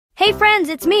Hey friends,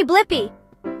 it's me, Blippi.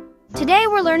 Today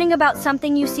we're learning about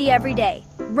something you see every day,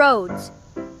 roads.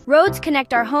 Roads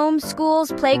connect our homes, schools,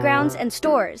 playgrounds, and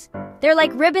stores. They're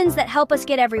like ribbons that help us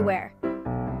get everywhere.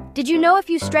 Did you know if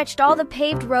you stretched all the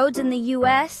paved roads in the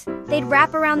US, they'd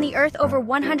wrap around the Earth over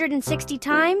 160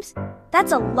 times?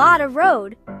 That's a lot of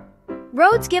road.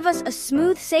 Roads give us a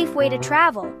smooth, safe way to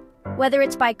travel, whether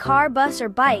it's by car, bus, or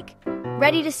bike.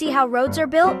 Ready to see how roads are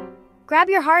built? Grab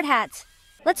your hard hats.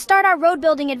 Let's start our road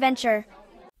building adventure.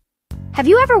 Have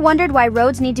you ever wondered why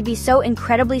roads need to be so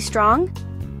incredibly strong?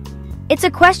 It's a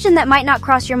question that might not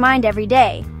cross your mind every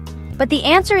day, but the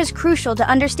answer is crucial to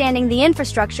understanding the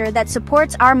infrastructure that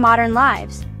supports our modern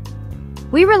lives.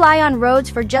 We rely on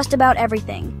roads for just about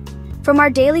everything, from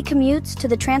our daily commutes to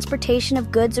the transportation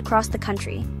of goods across the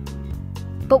country.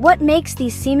 But what makes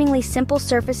these seemingly simple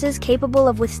surfaces capable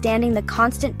of withstanding the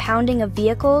constant pounding of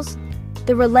vehicles,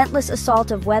 the relentless assault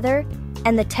of weather,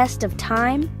 and the test of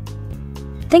time?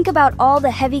 Think about all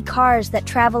the heavy cars that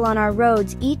travel on our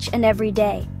roads each and every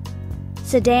day.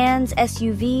 Sedans,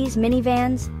 SUVs,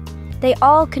 minivans, they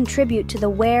all contribute to the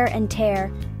wear and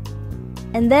tear.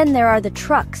 And then there are the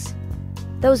trucks,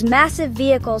 those massive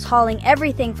vehicles hauling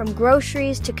everything from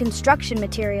groceries to construction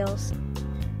materials.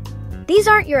 These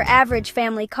aren't your average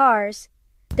family cars.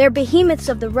 They're behemoths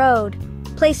of the road,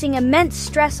 placing immense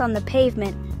stress on the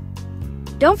pavement.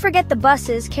 Don't forget the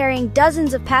buses carrying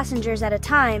dozens of passengers at a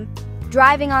time,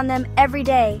 driving on them every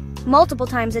day, multiple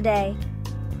times a day.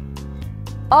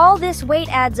 All this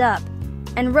weight adds up,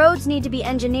 and roads need to be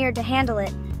engineered to handle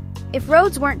it. If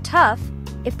roads weren't tough,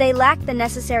 if they lacked the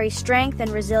necessary strength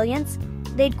and resilience,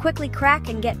 they'd quickly crack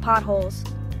and get potholes.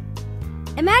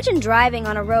 Imagine driving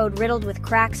on a road riddled with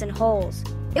cracks and holes.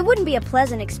 It wouldn't be a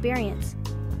pleasant experience.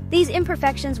 These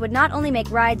imperfections would not only make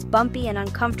rides bumpy and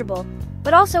uncomfortable,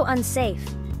 but also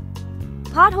unsafe.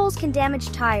 Potholes can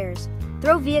damage tires,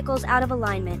 throw vehicles out of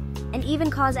alignment, and even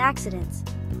cause accidents.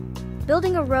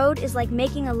 Building a road is like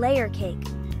making a layer cake,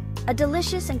 a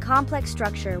delicious and complex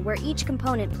structure where each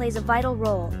component plays a vital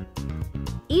role.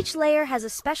 Each layer has a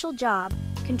special job,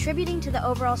 contributing to the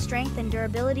overall strength and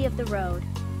durability of the road.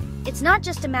 It's not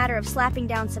just a matter of slapping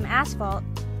down some asphalt,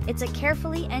 it's a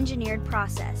carefully engineered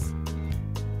process.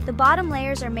 The bottom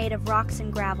layers are made of rocks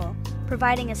and gravel,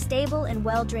 providing a stable and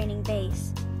well-draining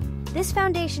base. This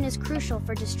foundation is crucial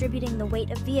for distributing the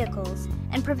weight of vehicles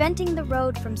and preventing the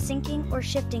road from sinking or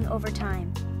shifting over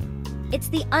time. It's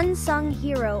the unsung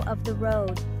hero of the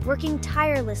road, working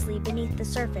tirelessly beneath the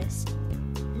surface.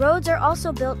 Roads are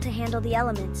also built to handle the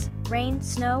elements, rain,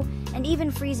 snow, and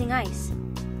even freezing ice.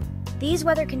 These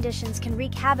weather conditions can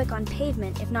wreak havoc on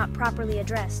pavement if not properly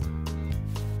addressed.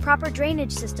 Proper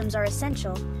drainage systems are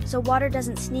essential, so water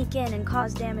doesn't sneak in and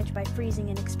cause damage by freezing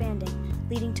and expanding,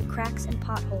 leading to cracks and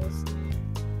potholes.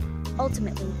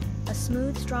 Ultimately, a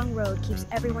smooth, strong road keeps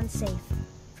everyone safe,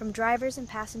 from drivers and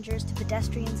passengers to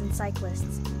pedestrians and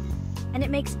cyclists. And it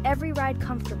makes every ride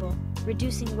comfortable,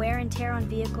 reducing wear and tear on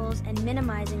vehicles and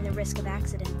minimizing the risk of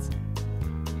accidents.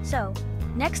 So,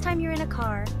 next time you're in a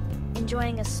car,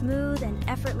 enjoying a smooth and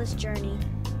effortless journey,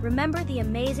 remember the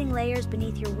amazing layers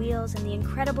beneath your wheels and the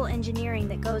incredible engineering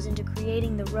that goes into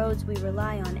creating the roads we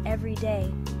rely on every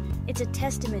day. It's a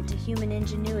testament to human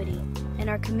ingenuity and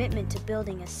our commitment to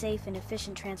building a safe and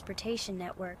efficient transportation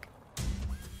network.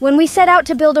 When we set out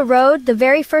to build a road, the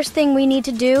very first thing we need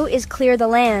to do is clear the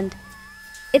land.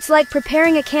 It's like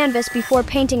preparing a canvas before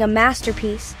painting a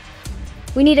masterpiece.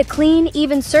 We need a clean,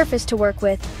 even surface to work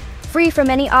with, free from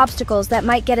any obstacles that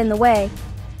might get in the way.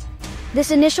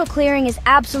 This initial clearing is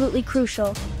absolutely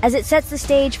crucial, as it sets the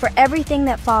stage for everything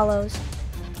that follows.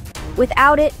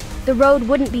 Without it, the road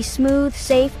wouldn't be smooth,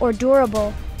 safe, or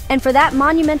durable, and for that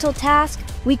monumental task,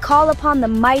 we call upon the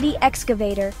mighty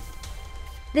Excavator.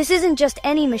 This isn't just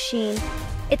any machine.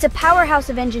 It's a powerhouse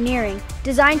of engineering,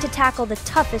 designed to tackle the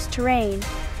toughest terrain.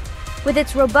 With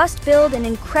its robust build and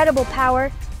incredible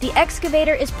power, the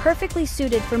Excavator is perfectly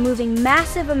suited for moving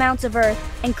massive amounts of earth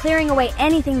and clearing away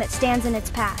anything that stands in its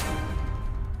path.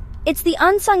 It's the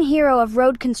unsung hero of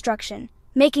road construction,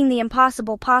 making the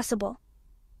impossible possible.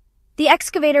 The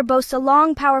Excavator boasts a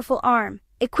long, powerful arm,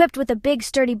 equipped with a big,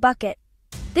 sturdy bucket.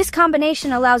 This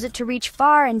combination allows it to reach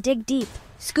far and dig deep,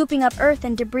 scooping up earth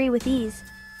and debris with ease.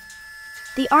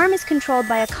 The arm is controlled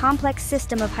by a complex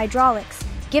system of hydraulics,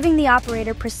 giving the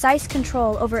operator precise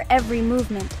control over every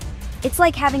movement. It's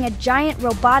like having a giant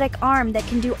robotic arm that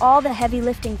can do all the heavy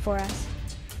lifting for us.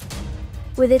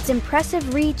 With its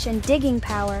impressive reach and digging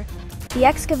power, the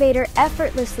Excavator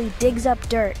effortlessly digs up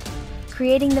dirt,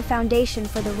 creating the foundation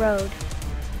for the road.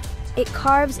 It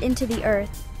carves into the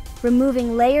earth,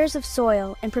 removing layers of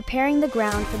soil and preparing the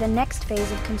ground for the next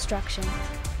phase of construction.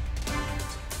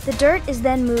 The dirt is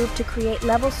then moved to create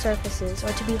level surfaces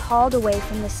or to be hauled away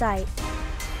from the site.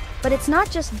 But it's not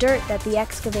just dirt that the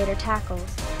excavator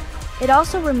tackles. It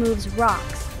also removes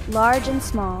rocks, large and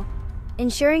small,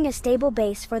 ensuring a stable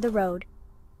base for the road.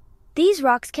 These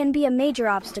rocks can be a major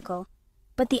obstacle,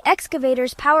 but the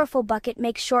excavator's powerful bucket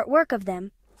makes short work of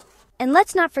them. And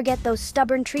let's not forget those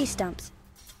stubborn tree stumps.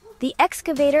 The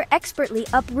excavator expertly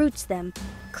uproots them,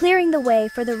 clearing the way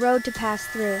for the road to pass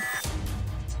through.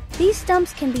 These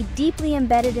stumps can be deeply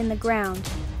embedded in the ground,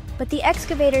 but the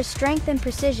excavator's strength and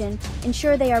precision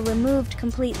ensure they are removed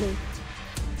completely.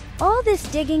 All this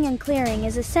digging and clearing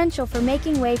is essential for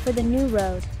making way for the new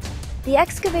road. The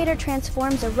excavator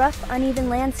transforms a rough, uneven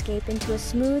landscape into a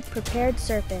smooth, prepared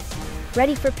surface,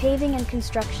 ready for paving and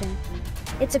construction.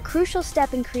 It's a crucial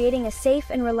step in creating a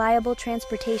safe and reliable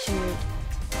transportation route.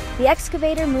 The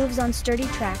excavator moves on sturdy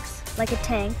tracks, like a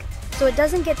tank, so it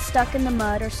doesn't get stuck in the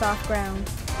mud or soft ground.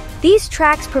 These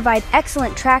tracks provide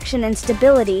excellent traction and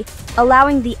stability,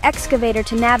 allowing the excavator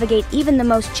to navigate even the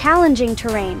most challenging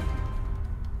terrain.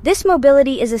 This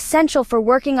mobility is essential for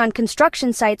working on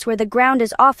construction sites where the ground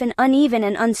is often uneven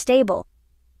and unstable.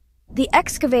 The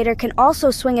excavator can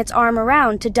also swing its arm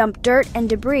around to dump dirt and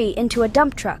debris into a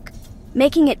dump truck,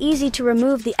 making it easy to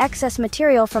remove the excess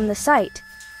material from the site.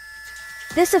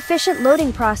 This efficient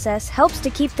loading process helps to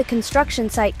keep the construction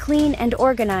site clean and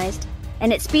organized,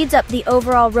 and it speeds up the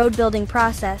overall road building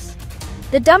process.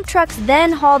 The dump trucks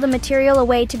then haul the material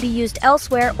away to be used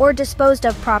elsewhere or disposed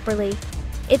of properly.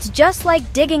 It's just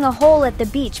like digging a hole at the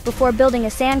beach before building a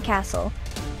sandcastle.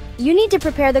 You need to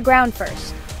prepare the ground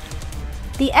first.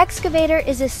 The excavator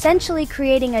is essentially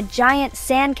creating a giant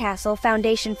sandcastle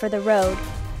foundation for the road,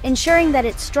 ensuring that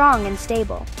it's strong and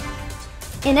stable.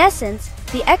 In essence,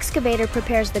 the excavator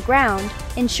prepares the ground,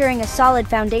 ensuring a solid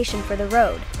foundation for the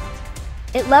road.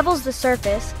 It levels the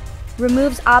surface,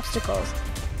 removes obstacles,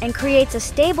 and creates a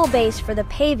stable base for the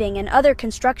paving and other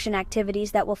construction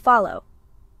activities that will follow.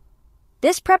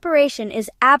 This preparation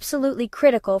is absolutely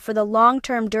critical for the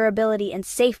long-term durability and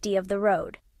safety of the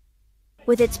road.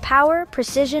 With its power,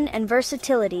 precision, and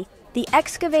versatility, the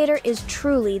excavator is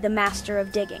truly the master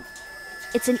of digging.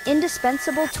 It's an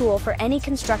indispensable tool for any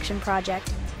construction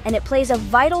project, and it plays a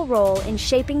vital role in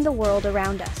shaping the world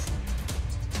around us.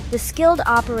 The skilled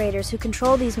operators who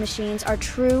control these machines are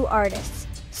true artists,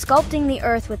 sculpting the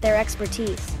earth with their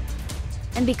expertise.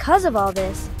 And because of all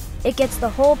this, it gets the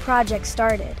whole project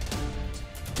started.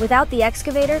 Without the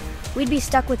excavator, we'd be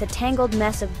stuck with a tangled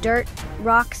mess of dirt,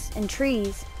 rocks, and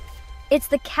trees. It's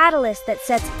the catalyst that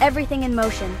sets everything in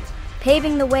motion,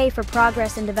 paving the way for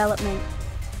progress and development.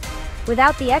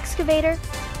 Without the excavator,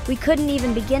 we couldn't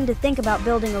even begin to think about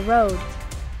building a road.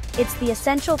 It's the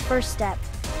essential first step,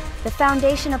 the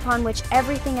foundation upon which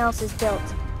everything else is built.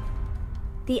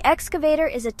 The excavator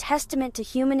is a testament to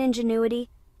human ingenuity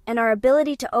and our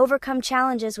ability to overcome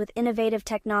challenges with innovative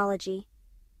technology.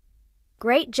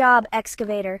 Great job,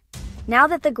 excavator. Now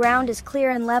that the ground is clear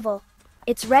and level,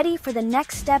 it's ready for the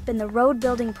next step in the road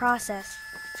building process.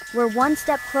 We're one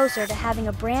step closer to having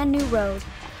a brand new road,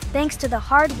 thanks to the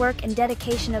hard work and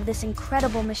dedication of this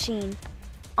incredible machine.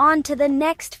 On to the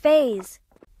next phase.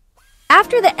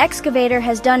 After the excavator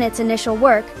has done its initial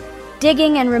work,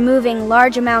 digging and removing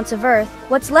large amounts of earth,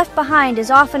 what's left behind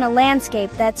is often a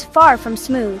landscape that's far from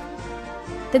smooth.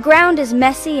 The ground is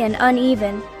messy and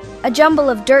uneven, a jumble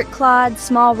of dirt clods,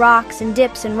 small rocks, and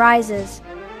dips and rises.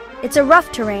 It's a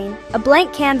rough terrain, a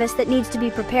blank canvas that needs to be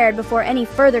prepared before any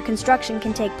further construction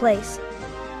can take place.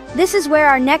 This is where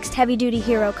our next heavy-duty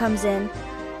hero comes in.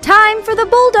 Time for the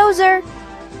Bulldozer!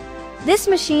 This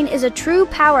machine is a true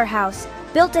powerhouse,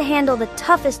 built to handle the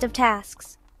toughest of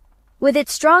tasks. With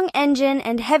its strong engine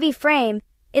and heavy frame,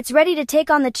 it's ready to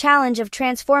take on the challenge of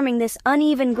transforming this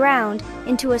uneven ground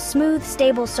into a smooth,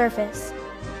 stable surface.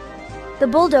 The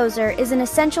Bulldozer is an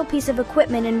essential piece of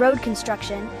equipment in road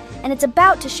construction, and it's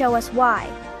about to show us why.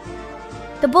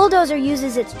 The Bulldozer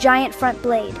uses its giant front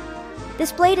blade.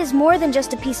 This blade is more than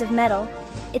just a piece of metal.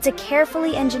 It's a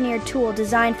carefully engineered tool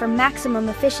designed for maximum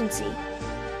efficiency.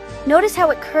 Notice how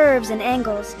it curves and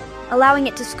angles, allowing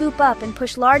it to scoop up and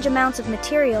push large amounts of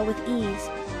material with ease.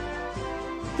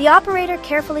 The operator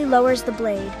carefully lowers the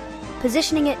blade,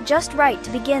 positioning it just right to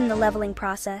begin the leveling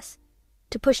process,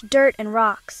 to push dirt and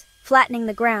rocks, flattening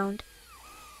the ground.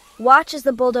 Watch as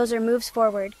the Bulldozer moves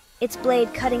forward, its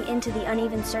blade cutting into the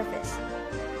uneven surface.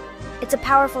 It's a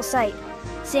powerful sight,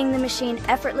 seeing the machine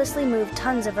effortlessly move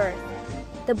tons of earth.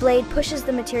 The blade pushes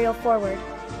the material forward,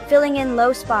 filling in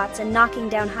low spots and knocking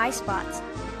down high spots,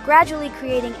 gradually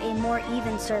creating a more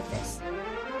even surface.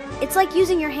 It's like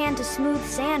using your hand to smooth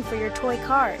sand for your toy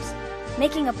cars,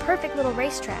 making a perfect little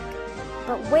racetrack.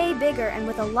 but way bigger and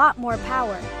with a lot more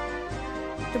power.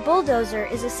 The bulldozer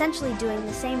is essentially doing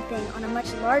the same thing on a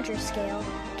much larger scale,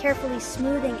 carefully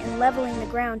smoothing and leveling the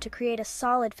ground to create a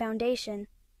solid foundation.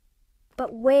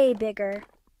 But way bigger.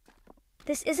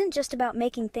 This isn't just about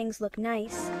making things look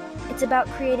nice. It's about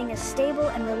creating a stable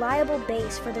and reliable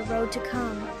base for the road to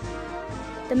come.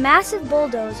 The massive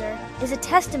bulldozer is a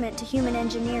testament to human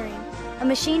engineering, a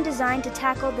machine designed to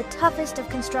tackle the toughest of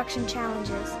construction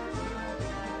challenges.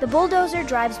 The bulldozer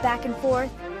drives back and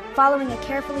forth, following a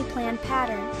carefully planned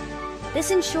pattern.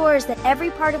 This ensures that every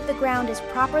part of the ground is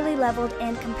properly leveled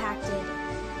and compacted.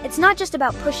 It's not just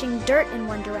about pushing dirt in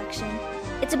one direction.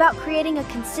 It's about creating a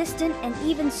consistent and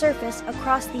even surface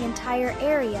across the entire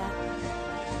area,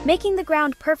 making the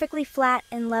ground perfectly flat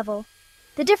and level.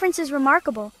 The difference is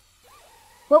remarkable.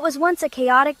 What was once a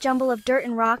chaotic jumble of dirt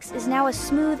and rocks is now a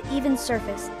smooth, even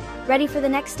surface, ready for the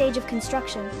next stage of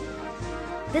construction.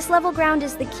 This level ground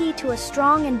is the key to a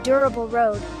strong and durable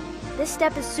road. This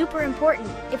step is super important.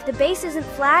 If the base isn't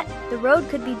flat, the road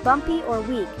could be bumpy or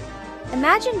weak.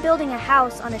 Imagine building a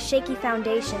house on a shaky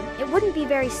foundation. It wouldn't be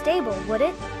very stable, would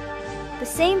it? The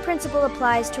same principle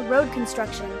applies to road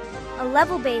construction. A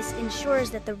level base ensures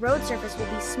that the road surface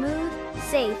will be smooth,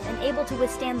 safe, and able to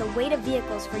withstand the weight of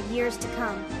vehicles for years to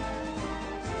come.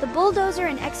 The bulldozer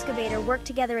and excavator work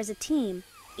together as a team,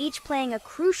 each playing a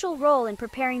crucial role in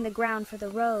preparing the ground for the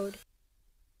road.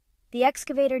 The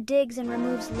excavator digs and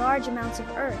removes large amounts of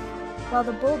earth, while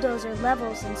the bulldozer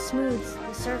levels and smooths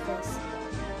the surface.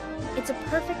 It's a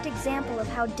perfect example of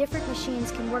how different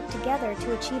machines can work together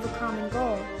to achieve a common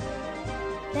goal.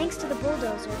 Thanks to the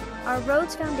bulldozer, our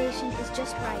road's foundation is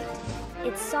just right.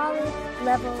 It's solid,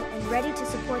 level, and ready to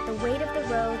support the weight of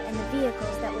the road and the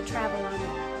vehicles that will travel on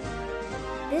it.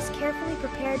 This carefully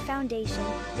prepared foundation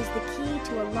is the key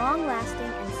to a long-lasting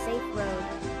and safe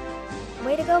road.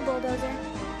 Way to go, bulldozer!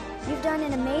 You've done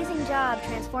an amazing job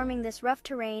transforming this rough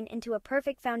terrain into a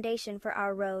perfect foundation for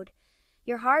our road.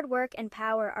 Your hard work and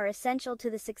power are essential to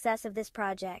the success of this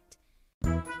project.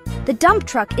 The dump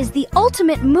truck is the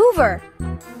ultimate mover!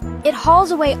 It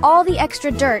hauls away all the extra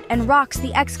dirt and rocks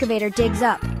the excavator digs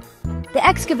up. The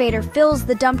excavator fills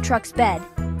the dump truck's bed,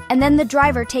 and then the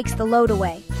driver takes the load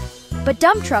away. But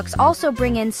dump trucks also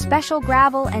bring in special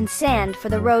gravel and sand for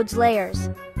the road's layers.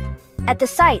 At the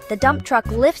site, the dump truck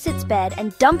lifts its bed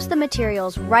and dumps the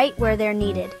materials right where they're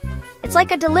needed. It's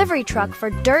like a delivery truck for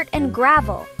dirt and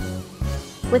gravel.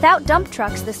 Without dump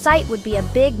trucks, the site would be a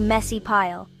big, messy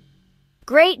pile.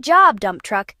 Great job, dump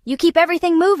truck. You keep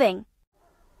everything moving.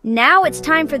 Now it's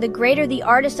time for the grader, the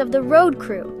artist of the road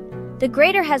crew. The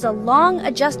grader has a long,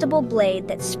 adjustable blade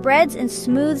that spreads and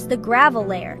smooths the gravel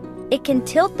layer. It can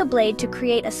tilt the blade to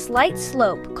create a slight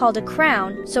slope called a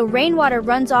crown so rainwater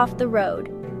runs off the road.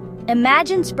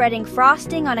 Imagine spreading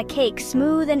frosting on a cake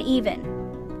smooth and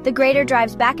even. The grader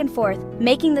drives back and forth,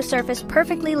 making the surface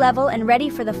perfectly level and ready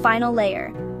for the final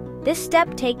layer. This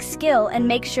step takes skill and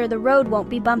makes sure the road won't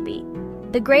be bumpy.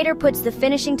 The grader puts the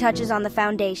finishing touches on the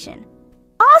foundation.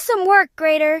 Awesome work,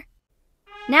 grader!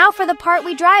 Now for the part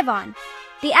we drive on,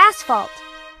 the asphalt.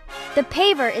 The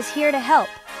paver is here to help.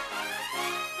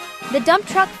 The dump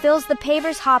truck fills the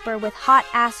paver's hopper with hot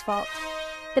asphalt.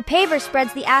 The paver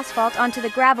spreads the asphalt onto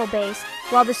the gravel base,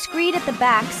 while the screed at the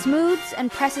back smooths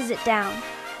and presses it down.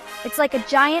 It's like a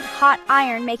giant hot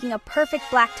iron making a perfect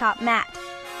blacktop mat.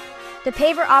 The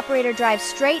paver operator drives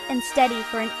straight and steady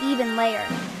for an even layer.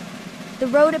 The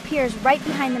road appears right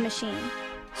behind the machine.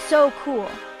 So cool.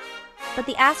 But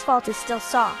the asphalt is still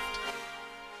soft.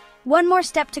 One more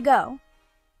step to go.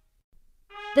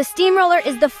 The steamroller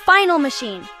is the final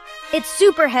machine. It's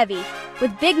super heavy,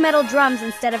 with big metal drums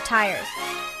instead of tires.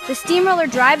 The steamroller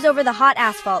drives over the hot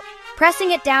asphalt,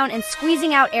 pressing it down and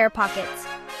squeezing out air pockets.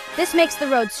 This makes the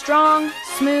road strong,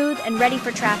 smooth, and ready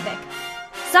for traffic.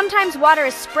 Sometimes water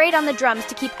is sprayed on the drums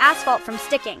to keep asphalt from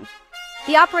sticking.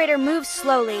 The operator moves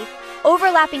slowly,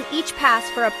 overlapping each pass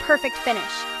for a perfect finish.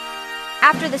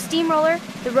 After the steamroller,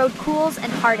 the road cools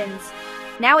and hardens.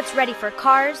 Now it's ready for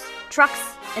cars, trucks,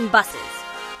 and buses.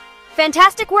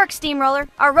 Fantastic work, steamroller!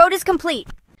 Our road is complete!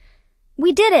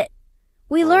 We did it!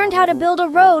 We learned how to build a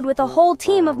road with a whole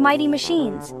team of mighty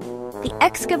machines. The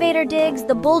excavator digs,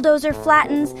 the bulldozer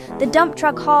flattens, the dump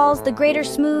truck hauls, the grader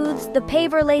smooths, the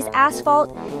paver lays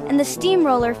asphalt, and the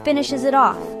steamroller finishes it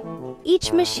off.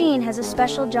 Each machine has a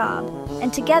special job,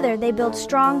 and together they build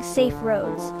strong, safe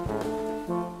roads.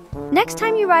 Next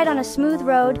time you ride on a smooth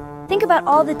road, think about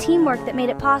all the teamwork that made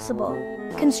it possible.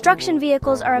 Construction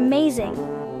vehicles are amazing.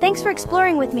 Thanks for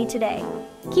exploring with me today.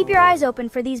 Keep your eyes open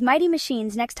for these mighty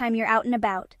machines next time you're out and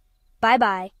about.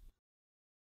 Bye-bye.